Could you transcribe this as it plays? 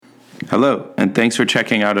Hello, and thanks for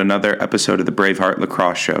checking out another episode of the Braveheart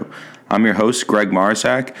Lacrosse Show. I'm your host, Greg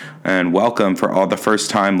Marzak, and welcome for all the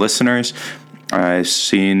first-time listeners. I've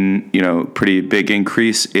seen, pretty big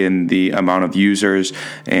increase in the amount of users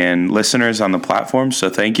and listeners on the platform, so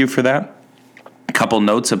thank you for that. A couple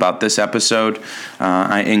notes about this episode.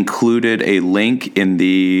 I included a link in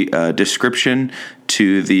the description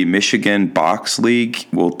to the Michigan Box League.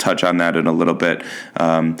 We'll touch on that in a little bit,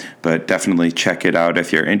 but definitely check it out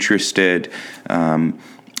if you're interested.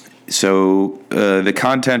 So the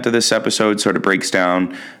content of this episode sort of breaks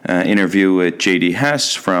down interview with JD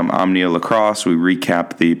Hess from Omnia Lacrosse. We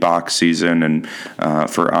recap the box season and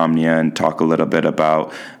for Omnia and talk a little bit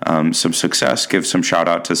about some success, give some shout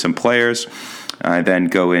out to some players. I then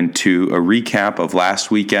go into a recap of last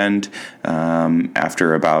weekend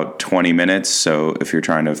after about 20 minutes. So if you're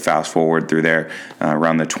trying to fast forward through there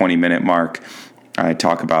around the 20-minute mark, I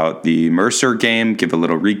talk about the Mercer game, give a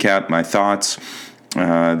little recap, my thoughts.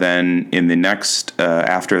 Then in the next,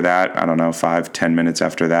 after that, 5-10 minutes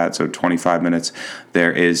after that, so 25 minutes,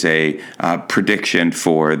 there is a prediction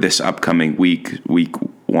for this upcoming week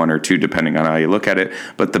 1 or 2, depending on how you look at it.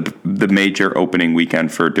 But the major opening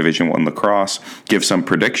weekend for Division I lacrosse, give some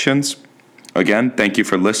predictions. Again, thank you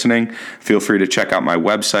for listening. Feel free to check out my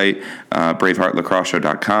website,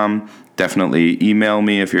 braveheartlacrosseshow.com. Definitely email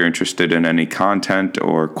me if you're interested in any content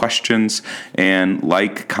or questions. And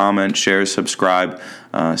like, comment, share, subscribe.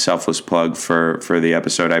 Selfless plug for the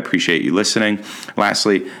episode. I appreciate you listening.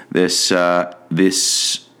 Lastly, this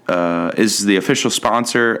is the official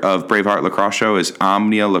sponsor of Braveheart Lacrosse Show is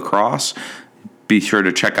Omnia Lacrosse. Be sure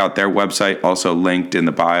to check out their website, also linked in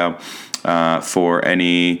the bio, for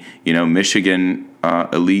any Michigan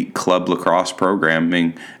elite club lacrosse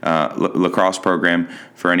program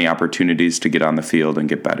for any opportunities to get on the field and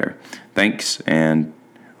get better. Thanks, and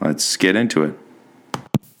let's get into it.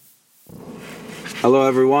 Hello,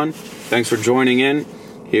 everyone. Thanks for joining in.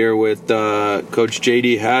 Here with Coach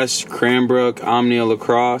JD Hess, Cranbrook, Omnia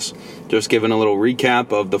Lacrosse. Just giving a little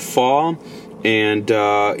recap of the fall and,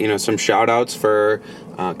 some shout-outs for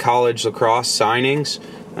college lacrosse signings.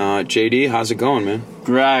 JD, how's it going, man?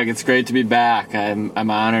 Greg, it's great to be back. I'm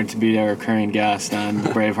honored to be a recurring guest on the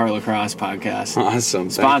Braveheart Lacrosse podcast. Awesome.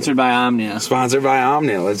 Sponsored by Omnia.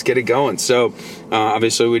 Let's get it going. So,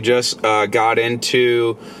 obviously, we just got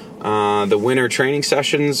into the winter training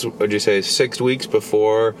sessions, would you say 6 weeks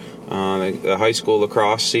before the high school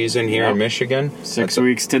lacrosse season here in Michigan? 6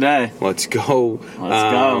 weeks today. Let's go.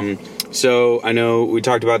 Let's go. So I know we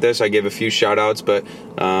talked about this. I gave a few shout outs, but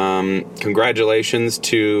congratulations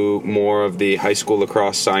to more of the high school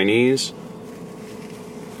lacrosse signees.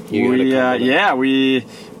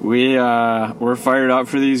 We're fired up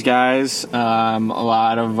for these guys. A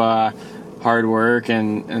lot of hard work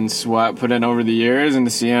and sweat put in over the years, and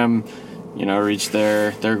to see them, reach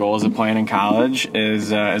their goals of playing in college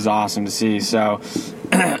is awesome to see. So,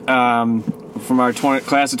 from our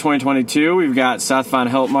class of 2022, we've got Seth Von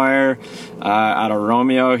Hiltmeyer out of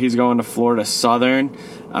Romeo. He's going to Florida Southern.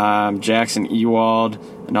 Jackson Ewald,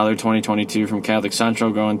 another 2022 from Catholic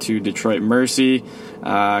Central, going to Detroit Mercy.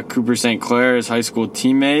 Cooper St. Clair, his high school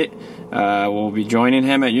teammate, will be joining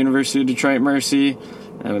him at University of Detroit Mercy.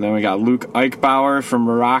 And then we got Luke Eichbauer from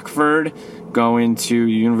Rockford going to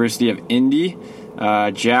University of Indy.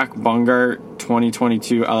 Jack Bungart,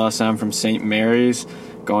 2022 LSM from St. Mary's,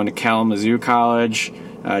 going to Kalamazoo College.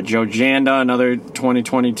 Joe Janda, another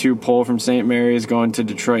 2022 Pole from St. Mary's, going to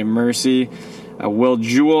Detroit Mercy. Will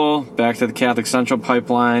Jewell, back to the Catholic Central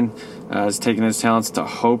pipeline, is taking his talents to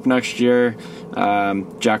Hope next year.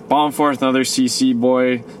 Jack Baumforth, another CC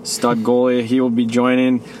boy, stud goalie, he will be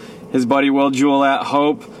joining his buddy Will Jewell at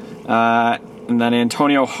Hope. And then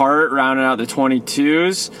Antonio Hart rounding out the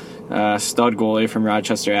 22s. Stud goalie from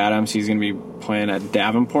Rochester Adams. He's going to be playing at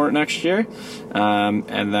Davenport next year.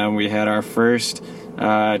 And then we had our first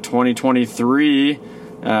 2023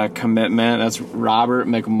 commitment. That's Robert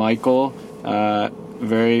McMichael.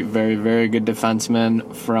 Very, very, very good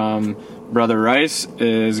defenseman from Brother Rice,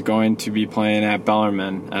 is going to be playing at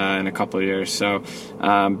Bellarmine in a couple of years. So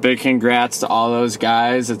big congrats to all those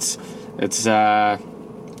guys. It's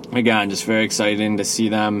again, just very exciting to see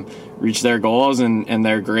them reach their goals, and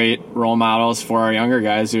they're great role models for our younger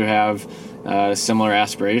guys who have similar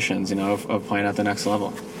aspirations, of playing at the next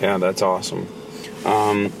level. Yeah, that's awesome.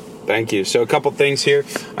 Thank you. So a couple things here.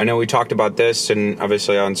 I know we talked about this, and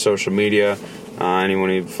obviously on social media, anyone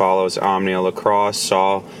who follows Omnia Lacrosse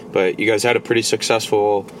saw, but you guys had a pretty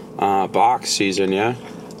successful box season, yeah?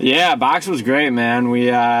 Yeah, box was great, man. We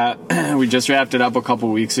just wrapped it up a couple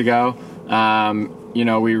weeks ago.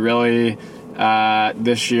 We really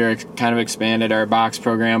this year kind of expanded our box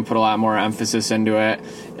program, put a lot more emphasis into it,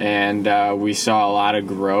 and we saw a lot of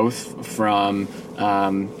growth from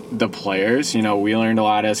the players. You know, we learned a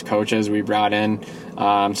lot as coaches. We brought in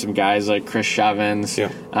some guys like Chris Shevins,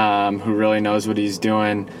 who really knows what he's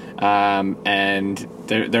doing, and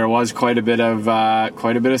there was quite a bit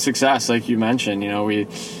of success, like you mentioned. You know, we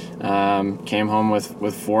came home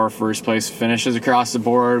with 4 first place finishes across the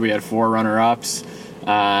board. We had 4 runner-ups.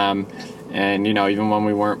 And, you know, even when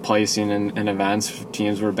we weren't placing in events,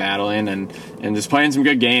 teams were battling and just playing some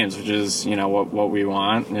good games, which is, you know, what we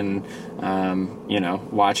want. And, you know,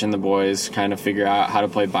 watching the boys kind of figure out how to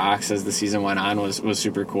play box as the season went on was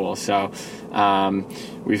super cool. So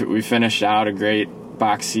we finished out a great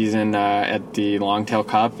box season at the Longtail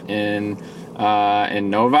Cup in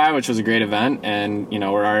Novi, which was a great event. And, you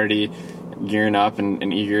know, we're already gearing up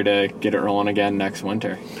and eager to get it rolling again next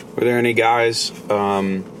winter. Were there any guys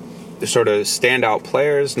sort of standout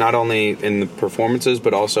players, not only in the performances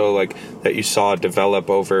but also like that you saw develop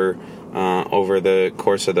over the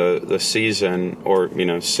course of the season, or you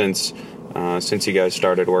know, since you guys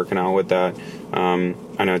started working out with that? I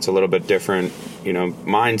know it's a little bit different, you know,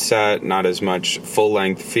 mindset, not as much full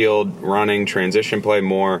length field running, transition play,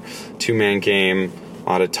 more 2-man game, a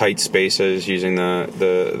lot of tight spaces using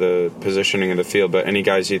the positioning of the field. But any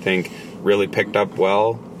guys you think really picked up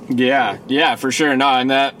well? Yeah, for sure. No, and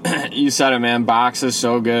that, you said it, man, box is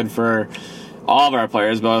so good for all of our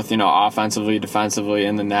players, both, you know, offensively, defensively,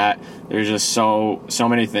 in the net. There's just so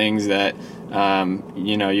many things that,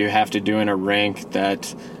 you know, you have to do in a rink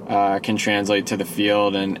that can translate to the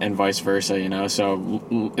field and vice versa, you know.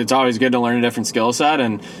 So it's always good to learn a different skill set,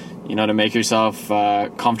 and, you know, to make yourself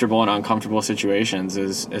comfortable in uncomfortable situations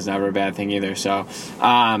is never a bad thing either. So,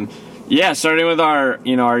 starting with our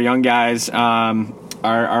young guys,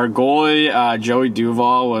 Our goalie, Joey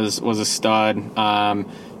Duval, was a stud.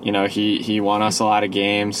 You know, he won us a lot of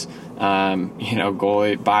games. You know,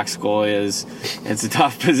 box goalie it's a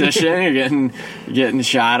tough position. You're getting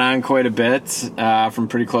shot on quite a bit from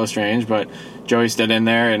pretty close range, but Joey stood in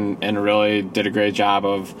there and really did a great job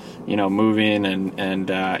of, you know, moving and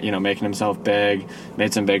you know, making himself big,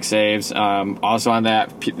 made some big saves. Also on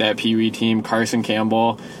that Pee Wee team, Carson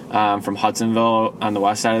Campbell from Hudsonville on the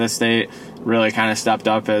west side of the state really kind of stepped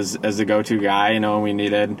up as the go-to guy. You know, when we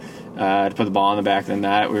needed to put the ball in the back of the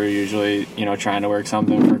net, we were usually, you know, trying to work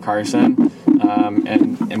something for Carson,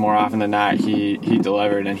 and more often than not, he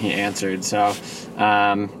delivered and he answered. So,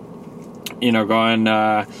 you know, going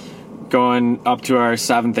up to our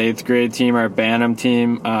 7th, 8th grade team, our Bantam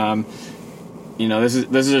team. You know, this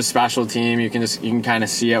is a special team. You can kind of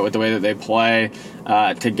see it with the way that they play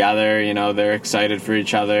together. You know, they're excited for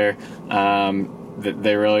each other.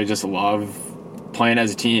 They really just love playing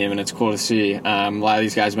as a team, and it's cool to see. A lot of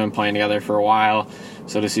these guys have been playing together for a while,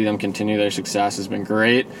 so to see them continue their success has been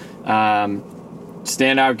great.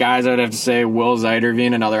 Standout guys, I'd have to say Will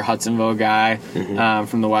Zeiderveen, another Hudsonville guy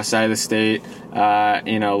from the west side of the state.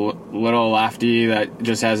 You know, little lefty that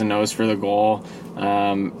just has a nose for the goal.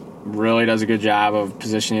 Really does a good job of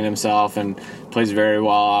positioning himself and plays very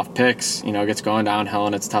well off picks. You know, gets going downhill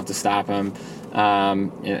and it's tough to stop him.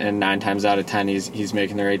 And 9 times out of 10, he's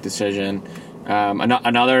making the right decision.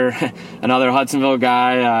 Another Hudsonville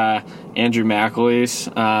guy, Andrew McAleese,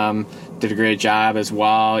 did a great job as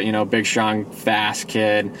well. You know, big, strong, fast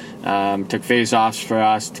kid. Took face-offs for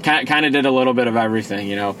us. Kind of did a little bit of everything.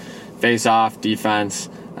 You know, face-off, defense,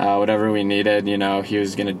 whatever we needed. You know, he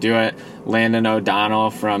was going to do it. Landon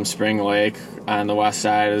O'Donnell from Spring Lake on the west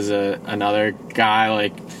side is another guy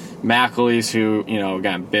like McAleese, who, you know,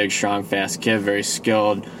 again, big, strong, fast kid, very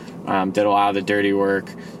skilled, did a lot of the dirty work,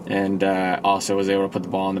 and also was able to put the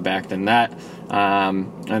ball in the back of the net.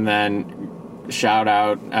 And then shout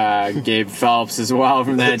out Gabe Phelps as well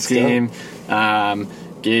from that team.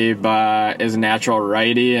 Gabe is a natural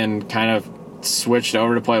righty and kind of switched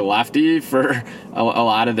over to play lefty for a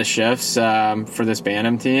lot of the shifts for this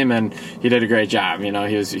Bantam team, and he did a great job. You know,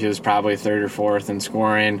 he was probably 3rd or 4th in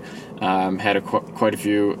scoring, had quite a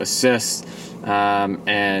few assists,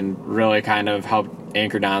 and really kind of helped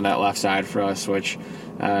anchor down that left side for us, which,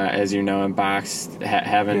 as you know, in box,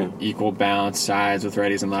 having equal balanced sides with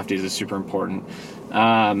righties and lefties is super important.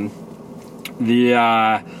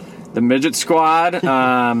 The midget squad, the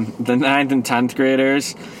 9th and 10th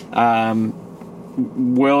graders,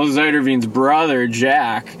 Will Zeiderveen's brother,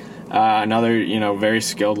 Jack, another, you know, very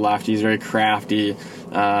skilled lefty. He's very crafty,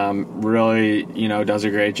 really, does a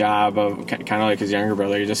great job of kind of like his younger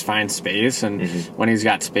brother. He just finds space, and when he's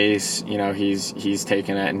got space, he's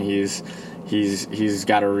taking it, and he's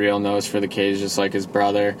got a real nose for the cage, just like his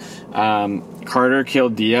brother. Carter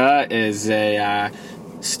Kildia is a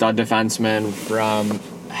stud defenseman from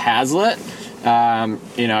Hazlitt.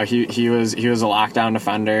 He was a lockdown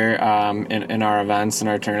defender in our events and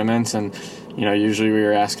our tournaments, and usually we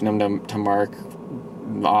were asking him to mark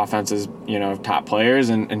the offense's top players,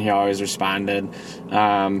 and he always responded.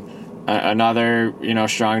 Another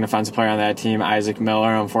strong defensive player on that team, Isaac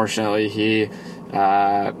Miller. Unfortunately, he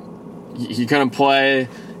couldn't play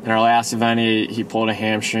in our last event. He pulled a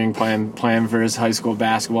hamstring playing for his high school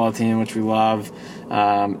basketball team, which we love.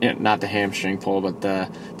 Not the hamstring pull, but the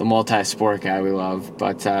multi-sport guy we love.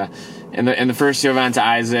 But in the first 2 events,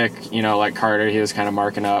 Isaac, like Carter, he was kind of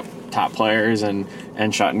marking up top players and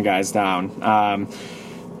shutting guys down.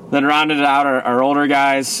 Then rounded it out our older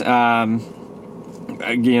guys. Got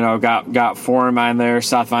 4 in mind there.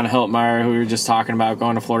 Seth Von Hiltmeyer, who we were just talking about,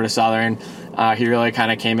 going to Florida Southern. He really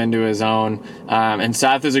kind of came into his own. And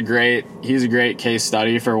Seth is a great case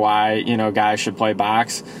study for why, guys should play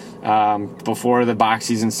box. Before the box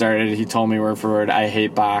season started, he told me word for word, I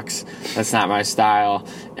hate box. That's not my style.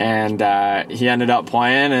 And he ended up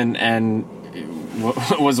playing and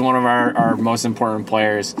was one of our most important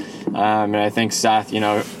players. And I think Seth,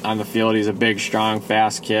 on the field, he's a big, strong,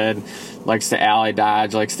 fast kid, likes to alley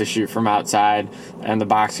dodge, likes to shoot from outside. And the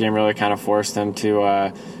box game really kind of forced him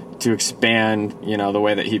to expand, the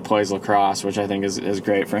way that he plays lacrosse, which I think is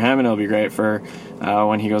great for him, and it'll be great for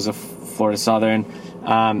when he goes to Florida Southern.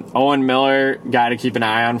 Owen Miller, guy to keep an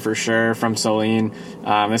eye on for sure from Saline.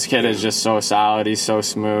 This kid is just so solid. He's so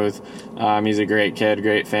smooth. He's a great kid,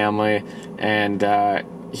 great family, and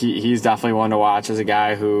he's definitely one to watch as a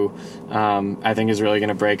guy who I think is really going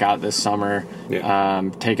to break out this summer,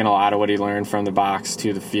 taking a lot of what he learned from the box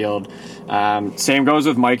to the field. Same goes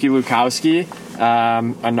with Mikey Lukowski,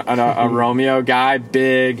 a Romeo guy,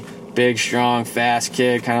 big, strong, fast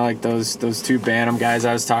kid, kind of like those 2 Bantam guys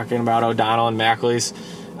I was talking about, O'Donnell and McLeese.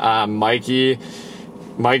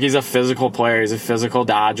 Mikey's a physical player. He's a physical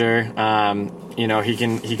dodger. He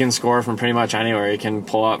can score from pretty much anywhere. He can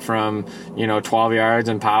pull up from 12 yards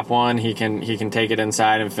and pop one. He can take it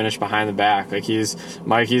inside and finish behind the back. Like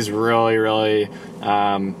Mikey's really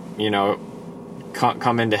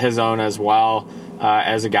come into his own as well,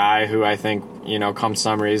 as a guy who I think come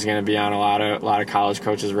summer he's going to be on a lot of college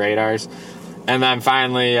coaches' radars. And then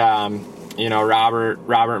finally, Robert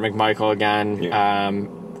McMichael again,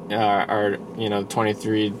 our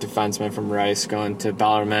 23 defenseman from Rice going to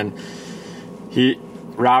Bellarmine.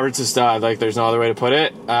 Robert's a stud. Like, there's no other way to put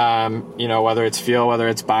it. Whether it's field, whether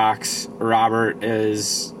it's box, Robert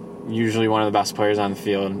is usually one of the best players on the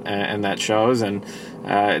field, and that shows. And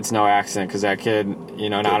it's no accident, because that kid,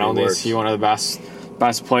 not only is he one of the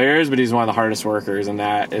best players, but he's one of the hardest workers, and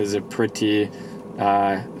that is a pretty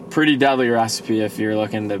deadly recipe if you're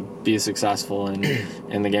looking to be successful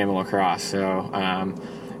in the game of lacrosse. So.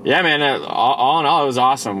 Yeah, man. All in all, it was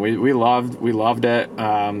awesome. We loved it.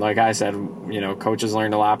 Like I said, coaches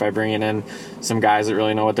learned a lot by bringing in some guys that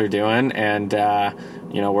really know what they're doing, and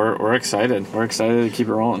we're excited. We're excited to keep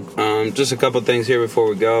it rolling. Just a couple things here before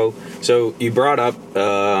we go. So you brought up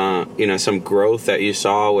some growth that you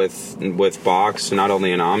saw with box, not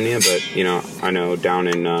only in Omnia, but I know down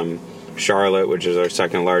in Charlotte, which is our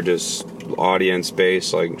second largest audience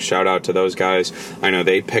base. Like, shout out to those guys. I know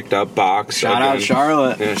they picked up box. Shout out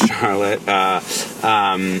Charlotte. Yeah, Charlotte.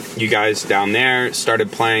 You guys down there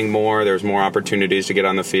started playing more. There's more opportunities to get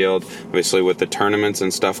on the field. Obviously, with the tournaments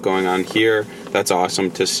and stuff going on here, that's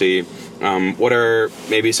awesome to see. What are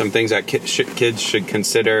maybe some things that kids should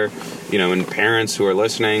consider, and parents who are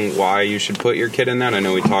listening, why you should put your kid in that? I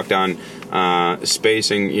know we talked on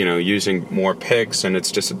spacing, using more picks, and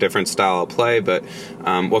it's just a different style of play. But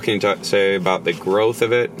what can you say about the growth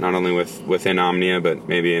of it, not only within Omnia, but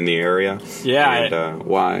maybe in the area? Yeah, and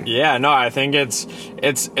why? Yeah, no, I think it's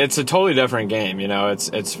a totally different game. It's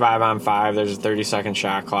 5-on-5. There's a 30-second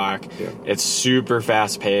shot clock. Yeah. It's super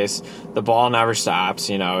fast paced. The ball never stops.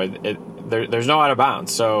 There's no out of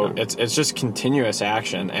bounds, so no. It's just continuous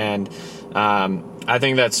action, and I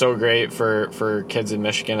think that's so great for kids in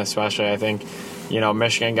Michigan, especially. I think,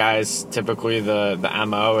 Michigan guys, typically the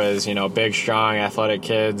MO is, big, strong, athletic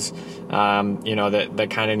kids, that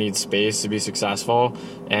kind of need space to be successful.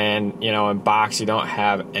 And, in box, you don't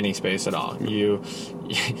have any space at all.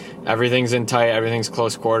 Everything's in tight, everything's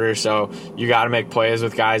close quarters, so you got to make plays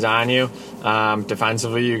with guys on you.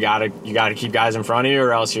 Defensively, you got to keep guys in front of you,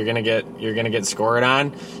 or else you're gonna get scored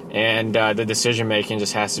on. And the decision making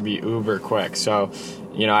just has to be uber quick. So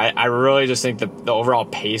I really just think the overall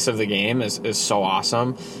pace of the game is so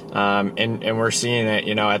awesome. And we're seeing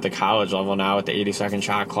it, at the college level now with the 80-second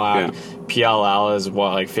shot clock. Yeah. PLL is,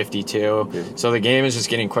 52? Yeah. So the game is just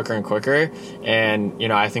getting quicker and quicker. And,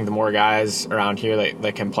 I think the more guys around here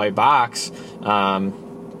that can play box,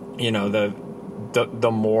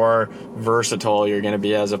 the more versatile you're going to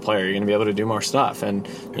be as a player. You're going to be able to do more stuff. And,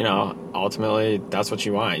 ultimately, that's what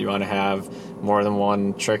you want. You want to have more than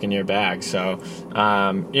one trick in your bag. So,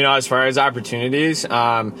 as far as opportunities,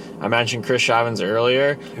 I mentioned Chris Chavins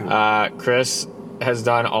earlier. Yeah. Chris has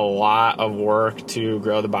done a lot of work to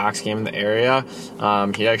grow the box game in the area.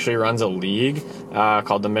 He actually runs a league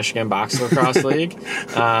called the Michigan Box Lacrosse League.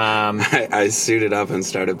 I suited up and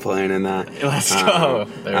started playing in that. Let's go.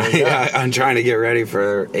 There we go. I'm trying to get ready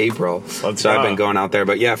for April. Let's go. I've been going out there.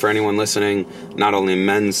 But yeah, for anyone listening, not only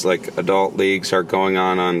men's adult leagues are going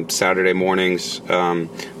on Saturday mornings,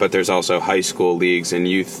 but there's also high school leagues and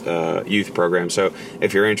youth programs. So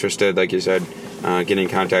if you're interested, like you said, get in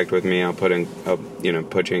contact with me. I'll put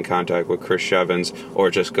you in contact with Chris Chavins, or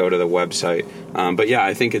just go to the website. But yeah,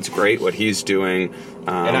 I think it's great what he's doing. And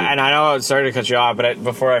I know, sorry to cut you off, but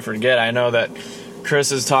before I forget, I know that Chris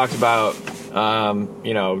has talked about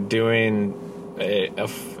doing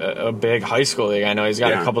a big high school league. I know he's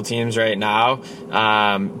got a couple teams right now,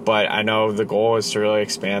 but I know the goal is to really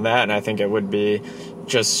expand that, and I think it would be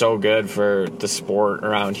just so good for the sport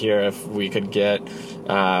around here if we could get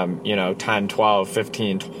 10, 12,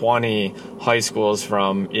 15, 20 high schools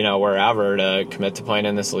from wherever to commit to playing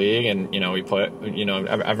in this league, and we put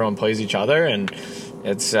everyone plays each other, and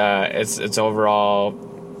it's overall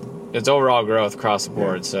growth across the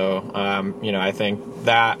board. So I think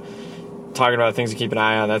that, talking about things to keep an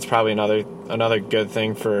eye on, that's probably another good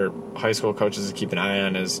thing for high school coaches to keep an eye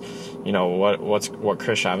on is what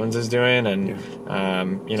Chris Chavins is doing, and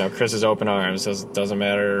Chris is open arms. Doesn't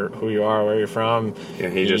matter who you are, where you're from. Yeah,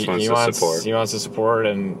 he just wants to support. He wants to support,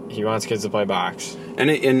 and he wants kids to play box. And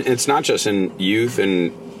it's not just in youth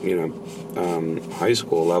and high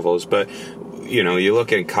school levels, but you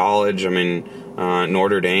look at college. I mean,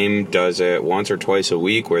 Notre Dame does it once or twice a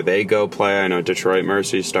week where they go play. I know Detroit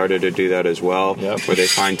Mercy started to do that as well, where they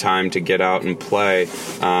find time to get out and play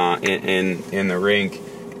in the rink.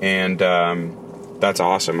 And that's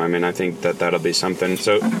awesome. I mean, I think that'll be something.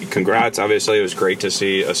 So congrats. Obviously, it was great to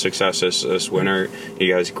see a success this winter.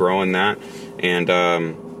 You guys growing that. And,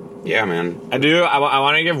 yeah, man. I do. I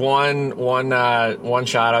want to give one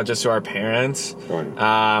shout out just to our parents.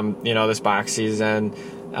 Right. This box season,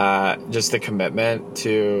 just the commitment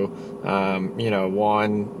to,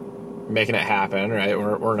 one, making it happen, right?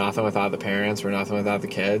 We're nothing without the parents. We're nothing without the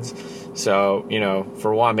kids. So,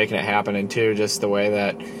 for one, making it happen, and two, just the way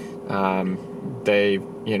that they,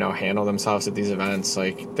 handle themselves at these events.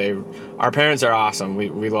 Our parents are awesome.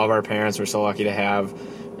 We love our parents. We're so lucky to have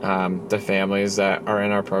the families that are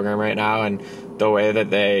in our program right now, and the way that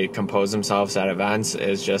they compose themselves at events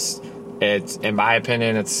is just, it's, in my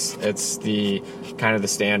opinion, it's the kind of the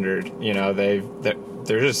standard. They're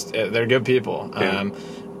good people. Yeah.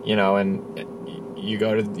 And you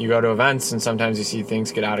go to events, and sometimes you see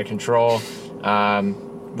things get out of control.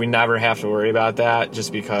 We never have to worry about that,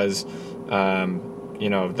 just because the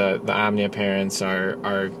Omnia parents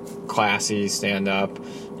are classy, stand up,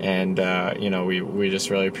 and we just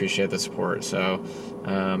really appreciate the support. So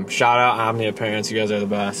shout out Omnia parents, you guys are the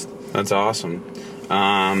best. That's awesome.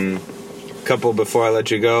 Couple before I let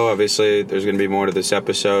you go, obviously there's going to be more to this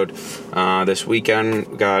episode. This weekend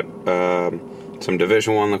we got some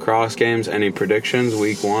Division I lacrosse games. Any predictions,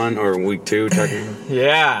 week 1 or week 2 technically?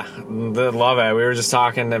 Yeah, love it. We were just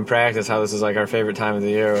talking in practice how this is our favorite time of the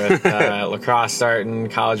year with lacrosse starting,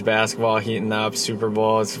 college basketball heating up, Super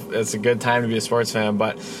Bowl. It's a good time to be a sports fan.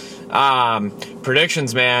 But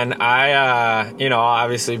predictions, man, I I'll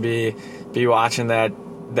obviously be watching that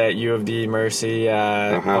U of D Mercy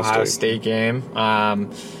Ohio State game.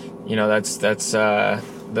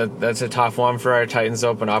 That's a tough one for our Titans to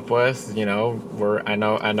open up with. I know we're.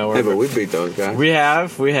 Hey, but we beat those guys. We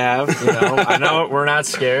have. I know we're not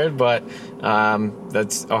scared, but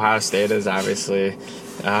that's Ohio State is obviously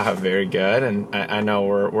very good, and I know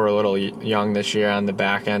we're a little young this year on the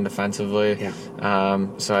back end defensively. Yeah.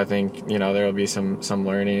 So I think there will be some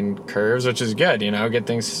learning curves, which is good. Get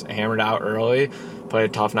things hammered out early, play a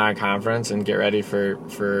tough non-conference, and get ready for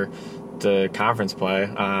the conference play.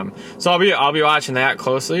 So I'll be watching that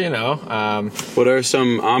closely. What are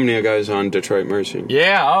some Omnia guys on Detroit Mercy?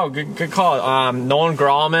 Yeah. Oh, good call. Nolan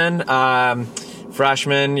Grallman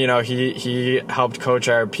freshman. He helped coach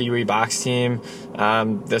our Pee Wee box team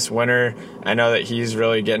this winter. I know that he's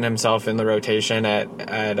really getting himself in the rotation at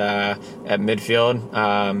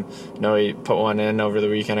midfield. He put one in over the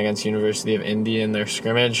weekend against University of Indy in their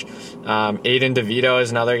scrimmage. Aiden DeVito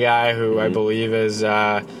is another guy who I believe is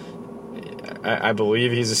I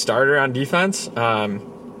believe he's a starter on defense.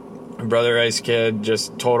 Brother Rice kid,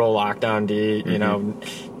 just total lockdown D.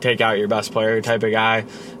 Take out your best player type of guy.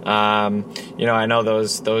 I know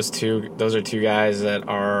those are two guys that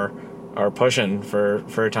are pushing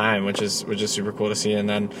for a time, which is super cool to see. And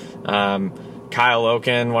then Kyle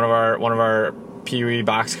Loken, one of our Pee Wee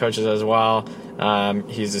box coaches as well.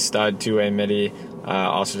 He's a stud 2A midi.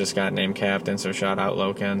 Also just got named captain, so shout out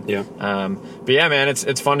Loken. Yeah. But yeah, man,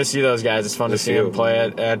 it's fun to see those guys. It's fun to see them play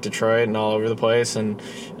at Detroit and all over the place. And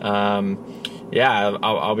I'll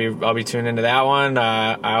be tuned into that one.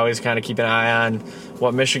 I always kind of keep an eye on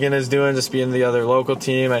what Michigan is doing, just being the other local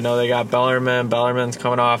team. I know they got Bellarmine. Bellarmine's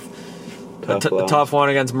coming off a tough one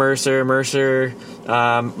against Mercer. Mercer's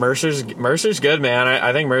good, man.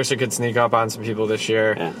 I think Mercer could sneak up on some people this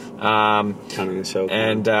year. Yeah. I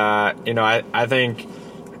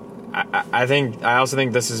also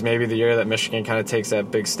think this is maybe the year that Michigan kind of takes that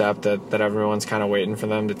big step that everyone's kind of waiting for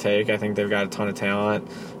them to take. I think they've got a ton of talent.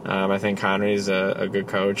 I think Connery's a good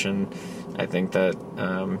coach, and I think that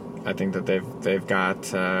they've got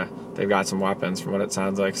some weapons from what it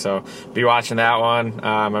sounds like. So be watching that one.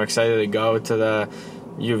 I'm excited to go to the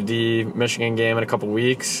U of D Michigan game in a couple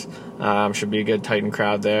weeks. Should be a good Titan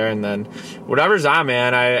crowd there, and then whatever's on,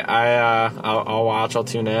 man, I'll watch. I'll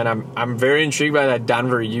tune in. I'm very intrigued by that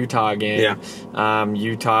Denver Utah game. Yeah.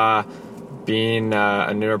 Utah being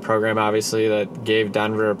a newer program, obviously, that gave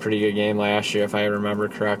Denver a pretty good game last year, if I remember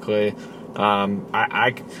correctly.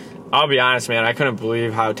 I'll be honest, man, I couldn't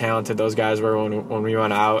believe how talented those guys were when we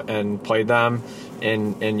went out and played them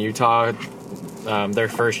in Utah. Their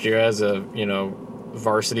first year as a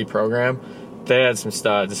varsity program, they had some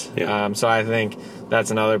studs. Yeah. So I think that's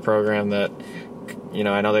another program that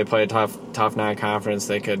I know they play a tough non-conference.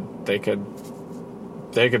 They could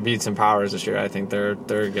beat some powers this year. I think they're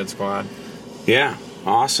a good squad. Yeah.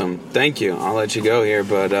 Awesome. Thank you. I'll let you go here,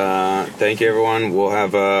 but thank you, everyone. We'll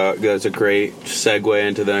have that's a great segue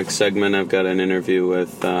into the next segment. I've got an interview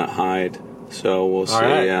with Hyde, so we'll see.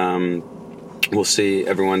 Right. We'll see,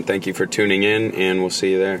 everyone. Thank you for tuning in, and we'll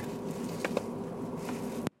see you there.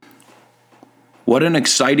 What an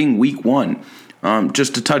exciting week one.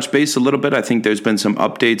 Just to touch base a little bit, I think there's been some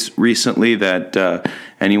updates recently that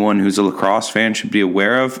anyone who's a lacrosse fan should be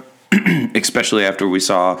aware of. Especially after we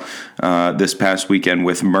saw this past weekend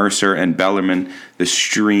with Mercer and Bellarmine, the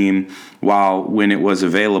stream, when it was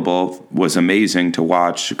available, was amazing to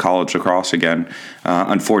watch college lacrosse again.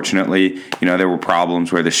 Unfortunately, there were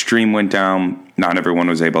problems where the stream went down. Not everyone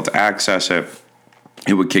was able to access it.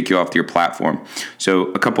 It would kick you off your platform. So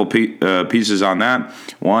a couple pieces on that.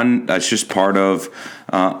 One, that's just part of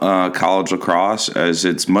college lacrosse, as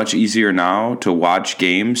it's much easier now to watch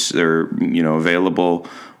games. They're available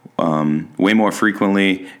way more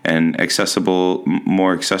frequently and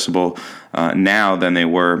more accessible now than they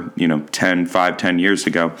were 10 years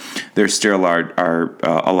ago. There still are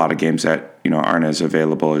a lot of games that aren't as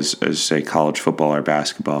available as say college football or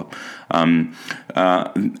basketball. On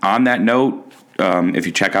that note, if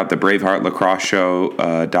you check out the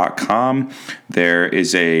BraveheartLacrosseShow.com, there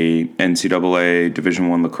is a NCAA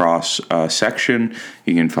Division I lacrosse section.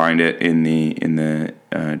 You can find it in the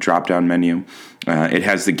drop-down menu. It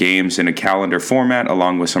has the games in a calendar format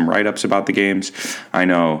along with some write-ups about the games. I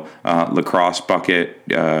know Lacrosse Bucket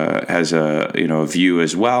has a view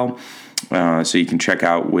as well, so you can check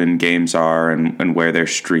out when games are and where they're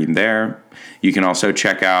streamed there. You can also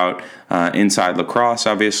check out Inside Lacrosse,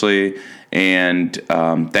 obviously, and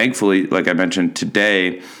thankfully, like I mentioned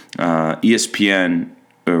today, ESPN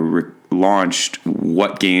launched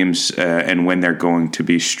what games and when they're going to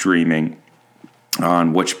be streaming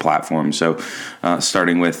on which platform. So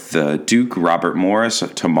starting with Duke, Robert Morris,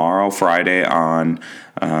 tomorrow, Friday, on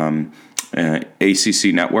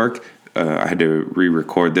ACC Network. I had to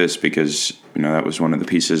re-record this because that was one of the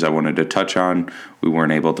pieces I wanted to touch on. We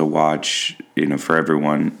weren't able to watch, for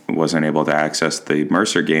everyone wasn't able to access the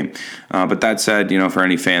Mercer game. But that said, for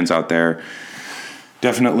any fans out there,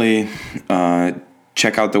 definitely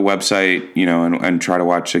check out the website, and try to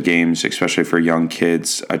watch the games, especially for young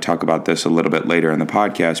kids. I talk about this a little bit later in the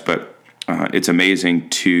podcast, but it's amazing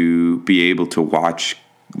to be able to watch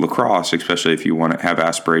lacrosse, especially if you want to have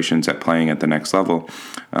aspirations at playing at the next level,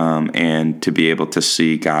 and to be able to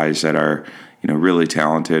see guys that are really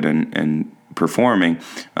talented and performing,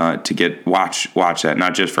 to watch that,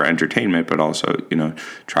 not just for entertainment, but also,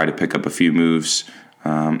 try to pick up a few moves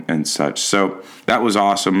and such. So that was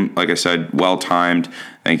awesome. Like I said, well-timed.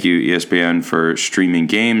 Thank you, ESPN, for streaming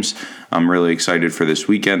games. I'm really excited for this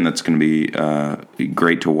weekend. That's going to be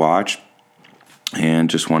great to watch. And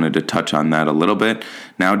just wanted to touch on that a little bit.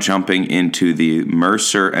 Now jumping into the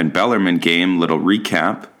Mercer and Bellarmine game, little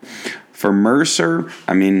recap. For Mercer,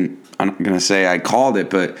 I mean, I'm not going to say I called it,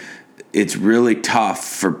 but it's really tough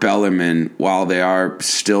for Bellarmine while they are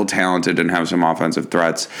still talented and have some offensive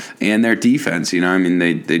threats. And their defense, I mean,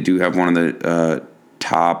 they do have one of the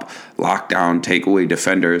top lockdown takeaway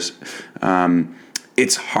defenders.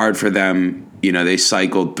 It's hard for them. They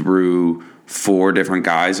cycled through 4 different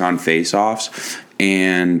guys on faceoffs,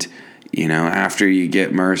 and after you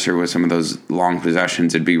get Mercer with some of those long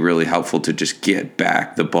possessions, it'd be really helpful to just get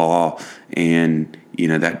back the ball, and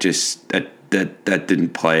that didn't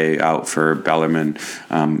play out for Bellarmine.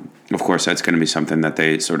 Of course, that's going to be something that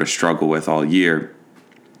they sort of struggle with all year.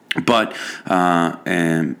 But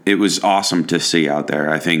and it was awesome to see out there.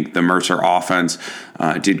 I think the Mercer offense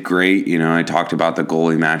did great. I talked about the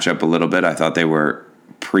goalie matchup a little bit. I thought they were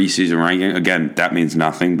preseason ranking. Again, that means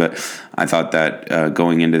nothing, but I thought that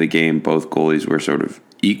going into the game, both goalies were sort of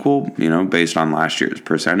equal, based on last year's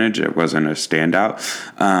percentage. It wasn't a standout.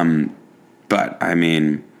 But I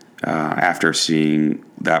mean, after seeing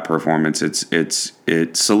that performance,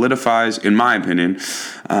 it solidifies, in my opinion,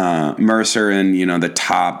 Mercer in the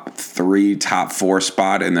top 3, top 4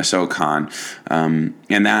 spot in the SoCon, and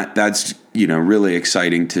that's really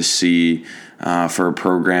exciting to see for a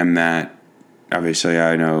program that obviously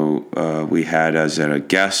I know we had as a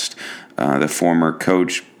guest the former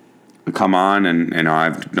coach come on, and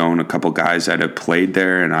I've known a couple guys that have played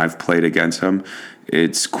there, and I've played against them.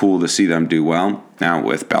 It's cool to see them do well. Now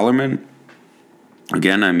with Bellarmine,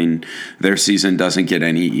 again, I mean, their season doesn't get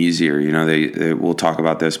any easier. They we'll talk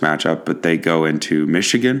about this matchup, but they go into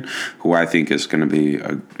Michigan, who I think is going to be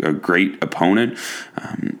a great opponent,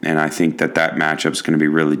 and I think that matchup is going to be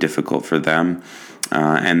really difficult for them.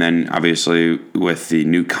 And then, obviously, with the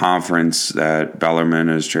new conference that Bellarmine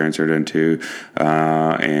has transferred into,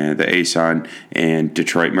 and the ASUN and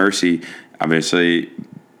Detroit Mercy, obviously,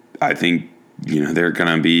 I think they're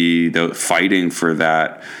going to be fighting for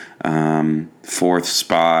that 4th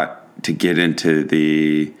spot to get into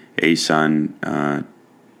the ASUN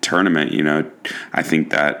tournament. I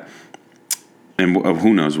think that, and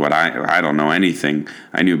who knows what, I don't know anything.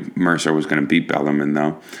 I knew Mercer was going to beat Bellarmine,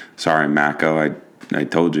 though. Sorry, Mako, I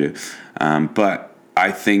told you. But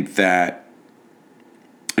I think that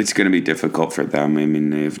it's going to be difficult for them. I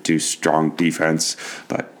mean, they have 2 strong defense,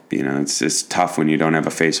 but it's tough when you don't have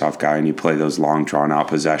a face-off guy and you play those long, drawn-out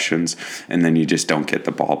possessions, and then you just don't get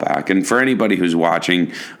the ball back. And for anybody who's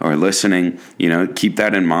watching or listening, keep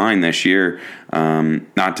that in mind this year.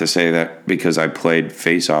 Not to say that because I played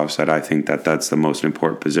face-offs that I think that that's the most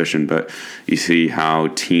important position, but you see how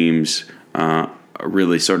teams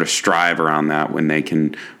really sort of strive around that when they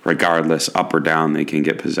can, regardless up or down, they can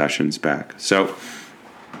get possessions back. So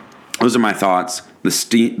those are my thoughts.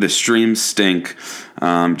 The streams stink.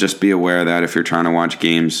 Just be aware that if you're trying to watch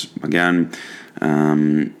games, again,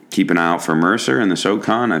 keep an eye out for Mercer and the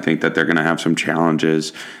SoCon. I think that they're going to have some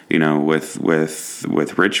challenges, with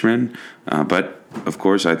Richmond. But of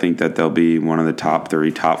course, I think that they'll be one of the top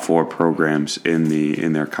 3, top 4 programs in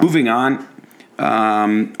their conference. Moving on.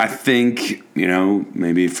 I think,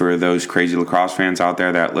 maybe for those crazy lacrosse fans out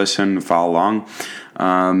there that listen, follow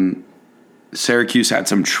along. Syracuse had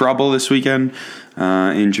some trouble this weekend.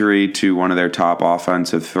 Injury to one of their top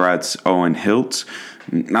offensive threats, Owen Hiltz.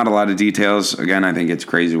 Not a lot of details. Again, I think it's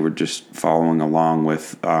crazy. We're just following along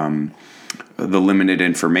with the limited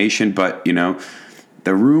information. But,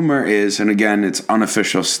 the rumor is, and again, it's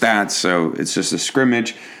unofficial stats, so it's just a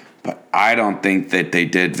scrimmage. But I don't think that they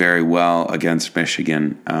did very well against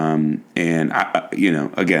Michigan. And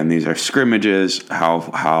again, these are scrimmages.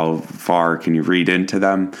 How far can you read into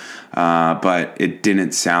them? But it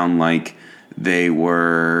didn't sound like they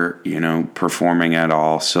were, performing at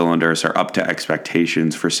all cylinders or up to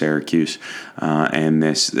expectations for Syracuse and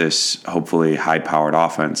this hopefully high-powered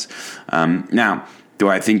offense. Now, do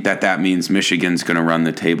I think that means Michigan's going to run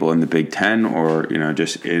the table in the Big Ten or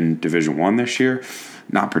just in Division I this year?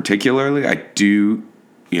 Not particularly. I do,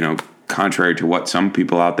 contrary to what some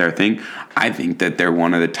people out there think, I think that they're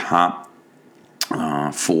one of the top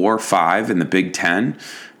 4 or 5 in the Big Ten.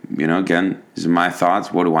 again, these are my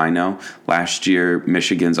thoughts. What do I know? Last year,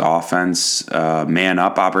 Michigan's offense,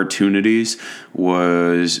 man-up opportunities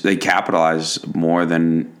they capitalized more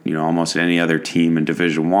than, almost any other team in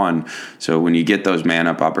Division I. So when you get those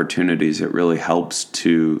man-up opportunities, it really helps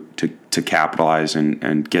to capitalize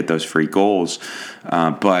and get those free goals.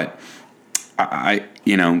 But I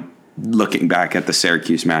looking back at the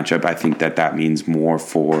Syracuse matchup, I think that means more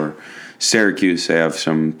for Syracuse. They have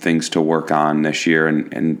some things to work on this year,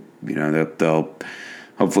 and they'll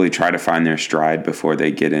hopefully try to find their stride before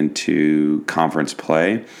they get into conference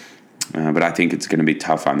play. But I think it's going to be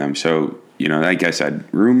tough on them. So, like I said,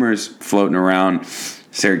 rumors floating around.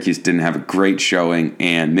 Syracuse didn't have a great showing,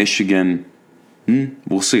 and Michigan,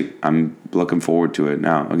 we'll see. I'm looking forward to it.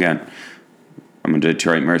 Now, again, I'm a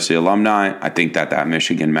Detroit Mercy alumni. I think that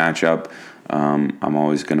Michigan matchup, I'm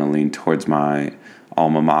always going to lean towards my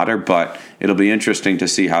alma mater, but it'll be interesting to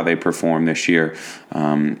see how they perform this year.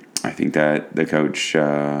 I think that the coach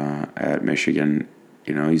at Michigan,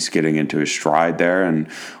 he's getting into his stride there, and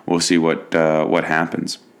we'll see what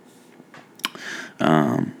happens.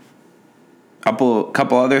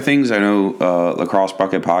 Couple other things. I know Lacrosse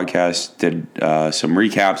Bucket Podcast did some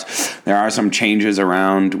recaps. There are some changes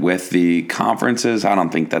around with the conferences. I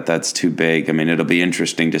don't think that's too big. I mean, it'll be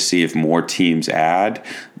interesting to see if more teams add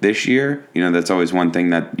this year. That's always one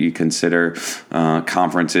thing that you consider.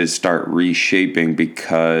 Conferences start reshaping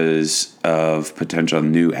because of potential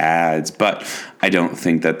new adds, but I don't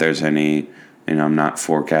think that there's any. I'm not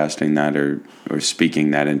forecasting that or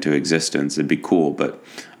speaking that into existence. It'd be cool, but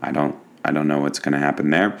I don't know what's going to happen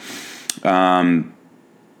there. I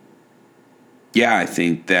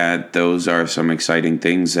think that those are some exciting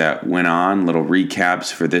things that went on, little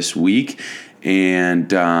recaps for this week and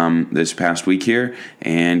this past week here,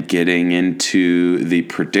 and getting into the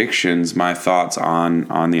predictions, my thoughts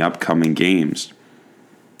on the upcoming games.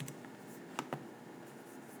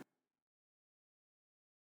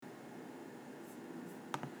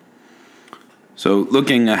 So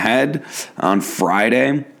looking ahead on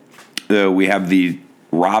Friday, we have the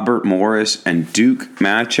Robert Morris and Duke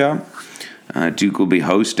matchup. Duke will be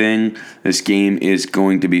hosting. This game is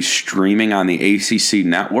going to be streaming on the ACC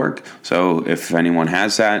network. So if anyone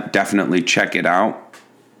has that, definitely check it out.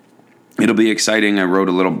 It'll be exciting. I wrote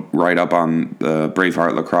a little write-up on the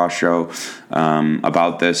Braveheart Lacrosse show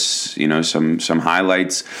about this, some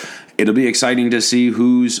highlights. It'll be exciting to see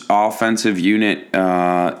whose offensive unit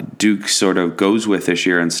Duke sort of goes with this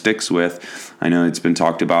year and sticks with. I know it's been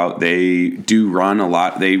talked about. They do run a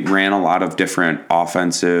lot. They ran a lot of different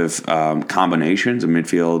offensive combinations of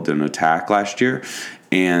midfield and attack last year.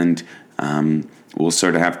 And we'll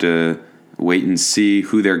sort of have to wait and see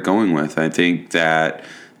who they're going with. I think that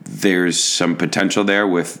there's some potential there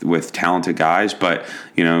with talented guys, but,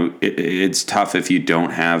 it's tough if you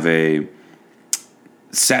don't have a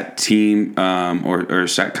set team or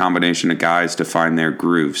set combination of guys to find their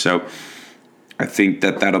groove. So I think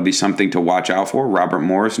that'll be something to watch out for. Robert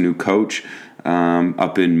Morris, new coach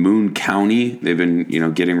up in Moon County. They've been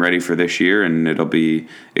getting ready for this year, and it'll be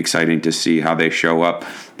exciting to see how they show up.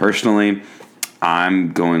 Personally,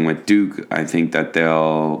 I'm going with Duke. I think that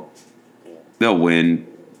they'll win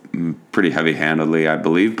pretty heavy-handedly, I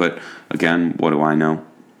believe. But again, what do I know?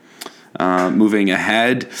 Moving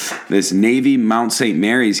ahead, this Navy Mount St.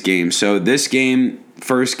 Mary's game. So this game,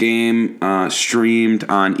 first game, streamed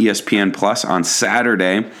on ESPN Plus on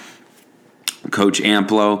Saturday. Coach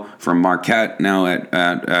Amplo from Marquette, now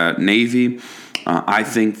at Navy. I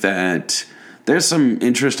think that there's some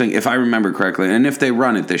interesting, if I remember correctly, and if they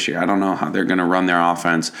run it this year, I don't know how they're going to run their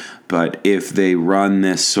offense, but if they run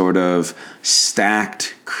this sort of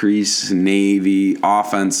stacked crease Navy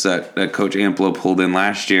offense that Coach Amplo pulled in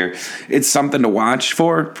last year, it's something to watch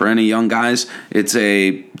for any young guys. It's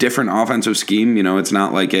a different offensive scheme. It's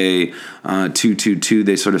not like a 2-2-2.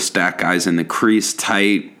 They sort of stack guys in the crease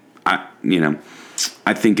tight.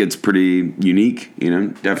 I think it's pretty unique,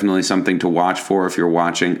 definitely something to watch for if you're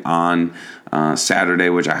watching on Saturday,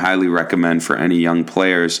 which I highly recommend for any young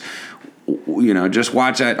players. Just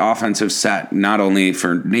watch that offensive set, not only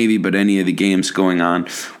for Navy, but any of the games going on.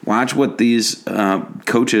 Watch what these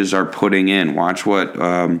coaches are putting in. Watch what,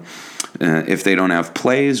 if they don't have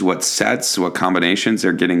plays, what sets, what combinations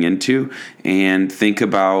they're getting into, and think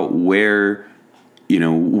about where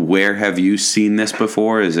have you seen this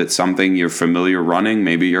before? Is it something you're familiar running?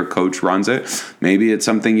 Maybe your coach runs it. Maybe it's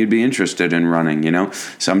something you'd be interested in running.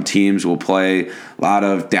 Some teams will play a lot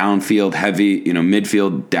of downfield heavy,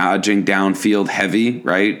 midfield dodging, downfield heavy,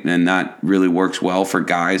 right? And that really works well for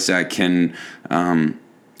guys that can,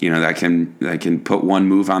 that can put one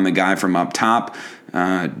move on the guy from up top.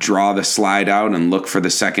 draw the slide out and look for the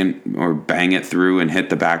second or bang it through and hit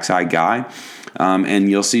the backside guy. And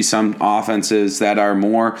you'll see some offenses that are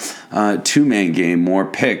more two-man game, more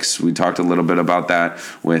picks. We talked a little bit about that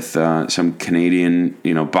with some Canadian,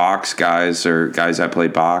 box guys or guys that play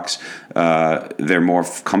box. They're more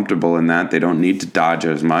comfortable in that. They don't need to dodge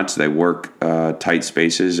as much. They work tight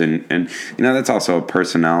spaces, and that's also a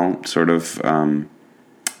personnel sort of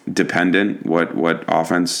dependent. What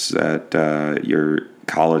offense that your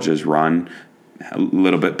colleges run. A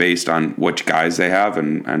little bit based on which guys they have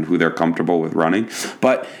and who they're comfortable with running.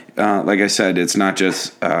 But like I said, it's not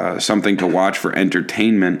just something to watch for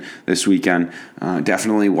entertainment this weekend.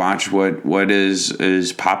 Definitely watch what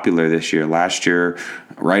is popular this year. Last year,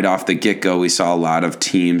 right off the get-go, we saw a lot of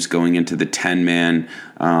teams going into the 10-man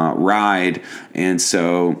ride. And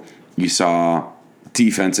so you saw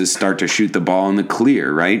defenses start to shoot the ball in the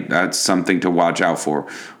clear, right? That's something to watch out for.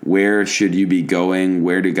 Where should you be going?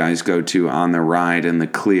 Where do guys go to on the ride in the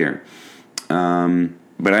clear?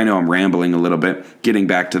 But I know I'm rambling a little bit. Getting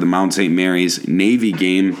back to the Mount St. Mary's Navy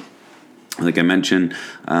game, like I mentioned,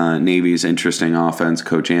 Navy's interesting offense.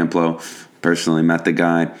 Coach Amplo, personally met the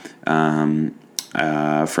guy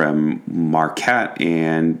from Marquette,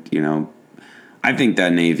 and, I think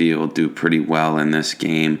that Navy will do pretty well in this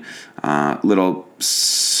game. Little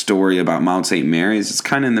story about Mount St. Mary's. It's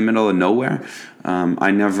kind of in the middle of nowhere. I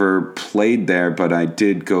never played there, but I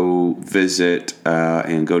did go visit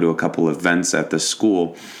and go to a couple events at the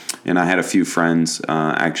school. And I had a few friends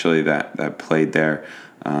actually that played there.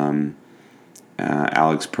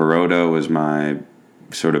 Alex Perotto was my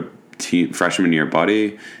sort of freshman year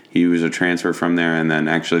buddy. He was a transfer from there. And then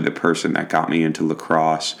actually the person that got me into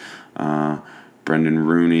lacrosse, Brendan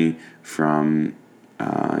Rooney from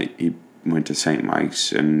he went to St.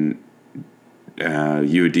 Mike's and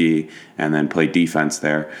UD and then played defense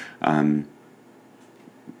there.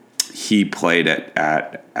 He played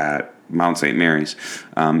at Mount St. Mary's.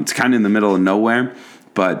 It's kind of in the middle of nowhere,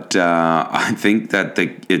 but I think that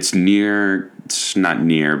it's not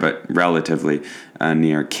near, but relatively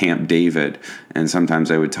near Camp David. And sometimes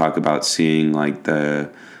I would talk about seeing like the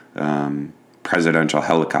presidential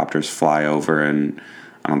helicopters fly over, and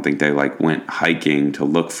I don't think they like went hiking to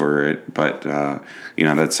look for it, but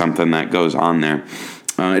that's something that goes on there.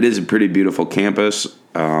 It is a pretty beautiful campus,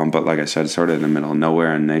 but like I said, it's sort of in the middle of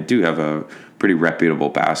nowhere, and they do have a pretty reputable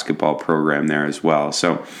basketball program there as well.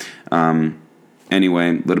 So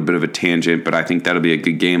anyway, a little bit of a tangent, but I think that'll be a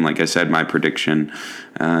good game. Like I said, my prediction,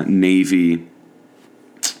 Navy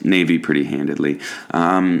pretty handedly.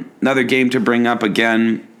 Another game to bring up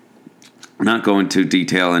again. Not going to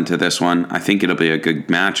detail into this one. I think it'll be a good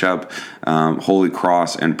matchup. Holy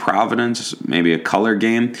Cross and Providence, maybe a color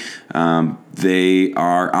game. They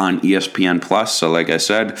are on ESPN Plus, so like I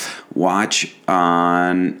said, watch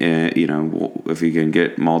on if you can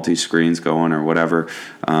get multi-screens going or whatever.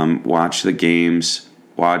 Watch the games.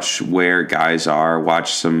 Watch where guys are.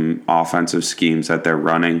 Watch some offensive schemes that they're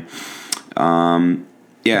running.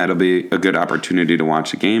 It'll be a good opportunity to watch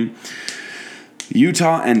the game.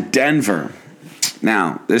 Utah and Denver.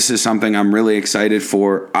 Now, this is something I'm really excited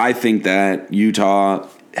for. I think that Utah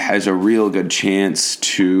has a real good chance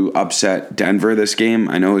to upset Denver this game.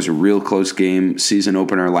 I know it was a real close game, season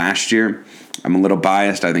opener last year. I'm a little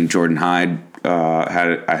biased. I think Jordan Hyde,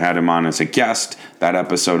 I had him on as a guest. That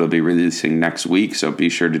episode will be releasing next week, so be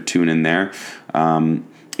sure to tune in there.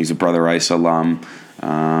 He's a Brother Rice alum,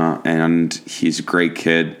 and he's a great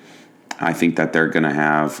kid. I think that they're going to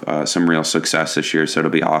have some real success this year, so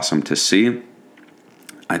it'll be awesome to see.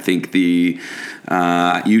 I think the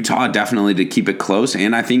Utah definitely to keep it close,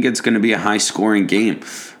 and I think it's going to be a high-scoring game.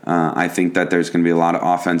 I think that there's going to be a lot of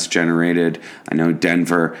offense generated. I know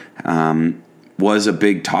Denver was a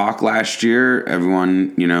big talk last year.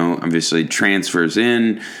 Everyone, obviously transfers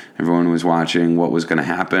in. Everyone was watching what was going to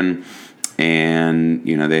happen. And,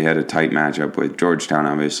 they had a tight matchup with Georgetown,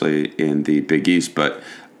 obviously, in the Big East, but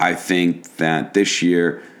I think that this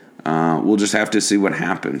year we'll just have to see what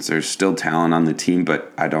happens. There's still talent on the team,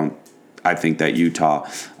 but I think that Utah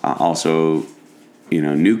also,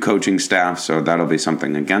 new coaching staff, so that'll be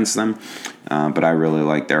something against them. But I really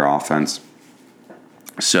like their offense.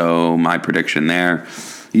 So my prediction there,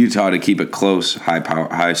 Utah to keep it close,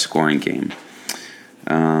 high scoring game.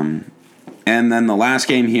 And then the last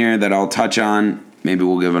game here that I'll touch on, maybe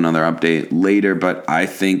we'll give another update later, but I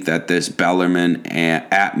think that this Bellarmine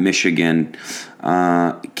at Michigan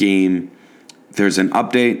game, there's an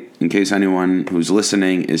update in case anyone who's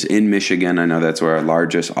listening is in Michigan. I know that's where our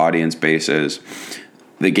largest audience base is.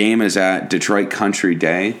 The game is at Detroit Country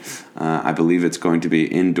Day. I believe it's going to be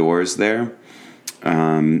indoors there.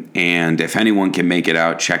 And if anyone can make it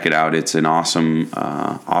out, check it out. It's an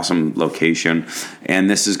awesome location, and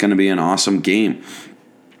this is going to be an awesome game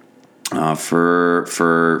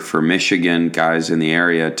for Michigan guys in the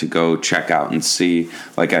area to go check out and see.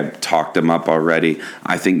 Like I've talked them up already.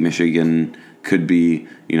 I think Michigan could be,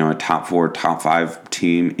 a top 4, top 5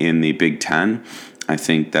 team in the Big Ten. I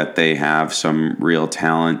think that they have some real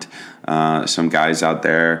talent. Some guys out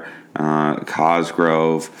there,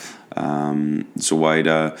 Cosgrove,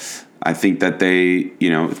 Zoida. I think that they,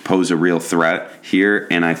 pose a real threat here,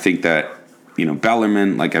 and I think that,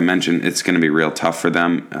 Bellarmine, like I mentioned, it's going to be real tough for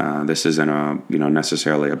them. This isn't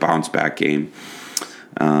necessarily a bounce back game,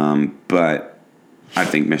 but I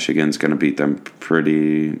think Michigan's going to beat them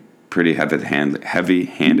pretty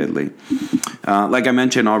heavy-handedly. Like I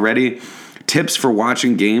mentioned already, tips for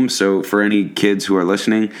watching games. So for any kids who are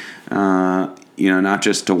listening, not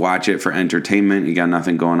just to watch it for entertainment. You got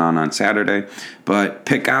nothing going on Saturday, but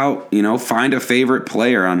pick out, find a favorite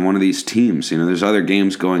player on one of these teams. There's other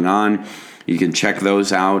games going on. You can check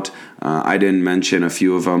those out. I didn't mention a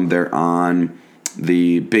few of them. They're on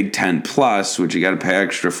the Big Ten Plus, which you got to pay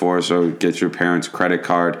extra for, so get your parents' credit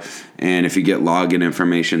card. And if you get login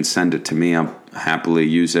information, send it to me. I'll happily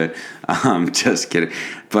use it. Just kidding.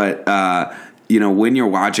 But, when you're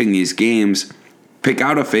watching these games, pick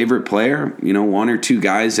out a favorite player, 1 or 2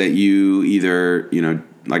 guys that you either,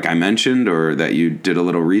 like I mentioned, or that you did a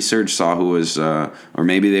little research, saw who was, or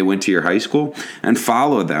maybe they went to your high school, and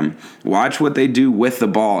follow them. Watch what they do with the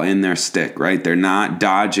ball in their stick, right? They're not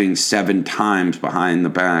dodging 7 times behind the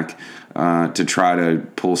back to try to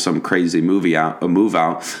pull some crazy move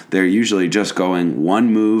out. They're usually just going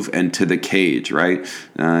one move and to the cage, right?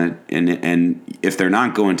 And if they're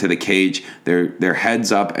not going to the cage, they're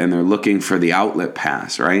heads up and they're looking for the outlet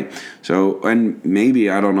pass, right? So, and maybe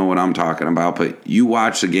I don't know what I'm talking about, but you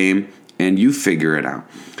watch the game and you figure it out.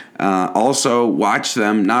 Also, watch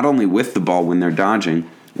them not only with the ball when they're dodging,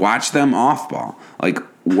 watch them off ball. Like,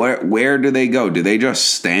 where do they go? Do they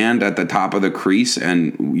just stand at the top of the crease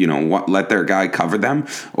and, let their guy cover them?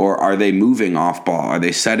 Or are they moving off ball? Are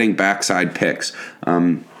they setting backside picks?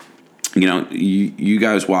 You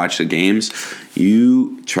guys watch the games.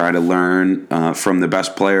 You try to learn from the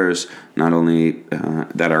best players, not only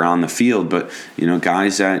that are on the field, but,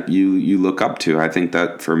 guys that you look up to. I think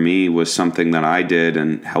that for me was something that I did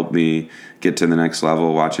and helped me get to the next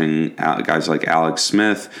level, watching guys like Alex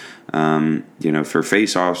Smith. For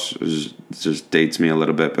face-offs, just dates me a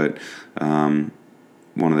little bit, but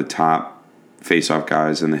one of the top face-off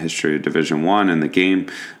guys in the history of Division I in the game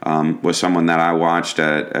was someone that I watched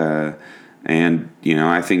at, and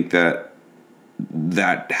I think that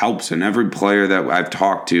helps. And every player that I've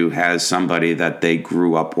talked to has somebody that they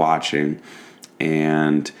grew up watching,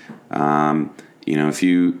 and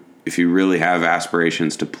if you really have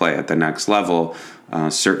aspirations to play at the next level,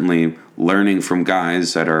 certainly learning from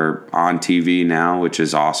guys that are on TV now, which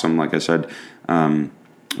is awesome. Like I said,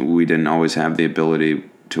 we didn't always have the ability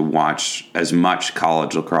to watch as much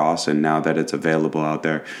college lacrosse, and now that it's available out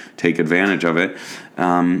there, take advantage of it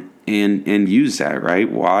and use that, right?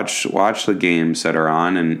 Watch the games that are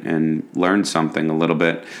on and learn something a little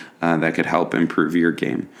bit that could help improve your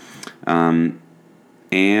game.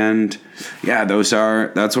 And yeah,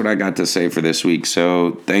 that's what I got to say for this week.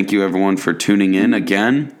 So thank you everyone for tuning in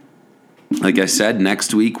again. Like I said,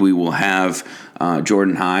 next week we will have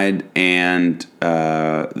Jordan Hyde and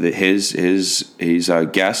his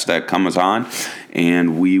guest that comes on,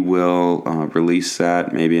 and we will release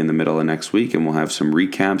that maybe in the middle of next week, and we'll have some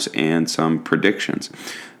recaps and some predictions.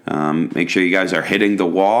 Make sure you guys are hitting the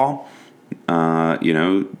wall.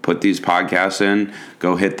 Put these podcasts in,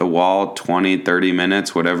 go hit the wall, 20, 30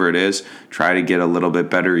 minutes, whatever it is. Try to get a little bit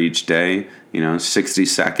better each day. 60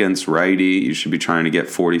 seconds, righty. You should be trying to get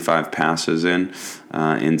 45 passes in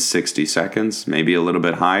 60 seconds, maybe a little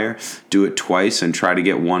bit higher. Do it twice and try to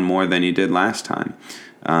get one more than you did last time.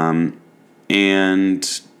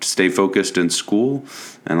 And stay focused in school.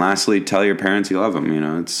 And lastly, tell your parents you love them.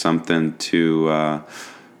 It's something to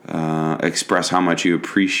express how much you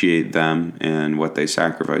appreciate them and what they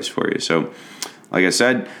sacrifice for you. So, like I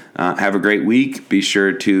said, have a great week. Be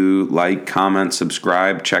sure to like, comment,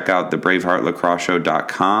 subscribe. Check out the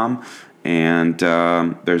BraveheartLacrosseShow.com, and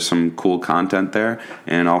there's some cool content there.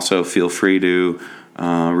 And also feel free to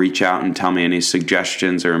reach out and tell me any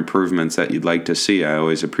suggestions or improvements that you'd like to see. I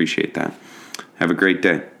always appreciate that. Have a great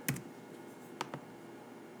day.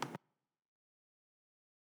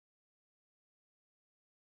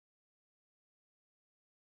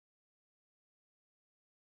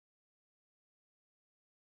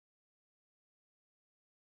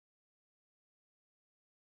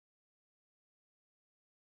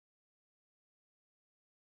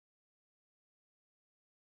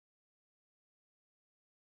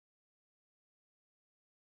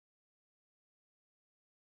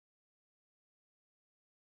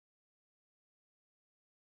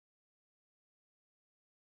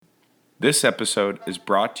 This episode is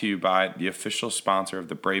brought to you by the official sponsor of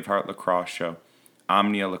the Braveheart Lacrosse Show,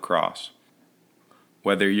 Omnia Lacrosse.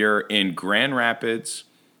 Whether you're in Grand Rapids,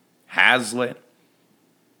 Hazlitt,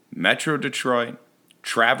 Metro Detroit,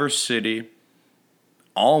 Traverse City,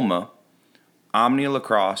 Alma, Omnia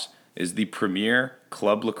Lacrosse is the premier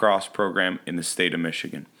club lacrosse program in the state of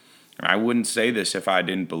Michigan. I wouldn't say this if I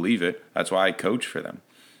didn't believe it. That's why I coach for them.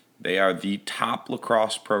 They are the top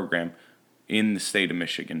lacrosse program in the state of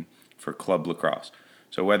Michigan for club lacrosse.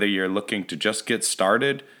 So whether you're looking to just get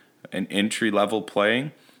started and entry-level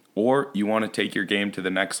playing, or you want to take your game to the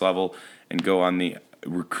next level and go on the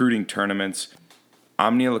recruiting tournaments,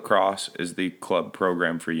 Omnia Lacrosse is the club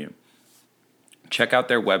program for you. Check out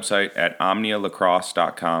their website at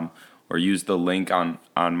omnialacrosse.com or use the link on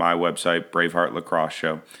my website, Braveheart Lacrosse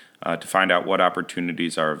Show, to find out what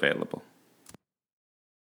opportunities are available.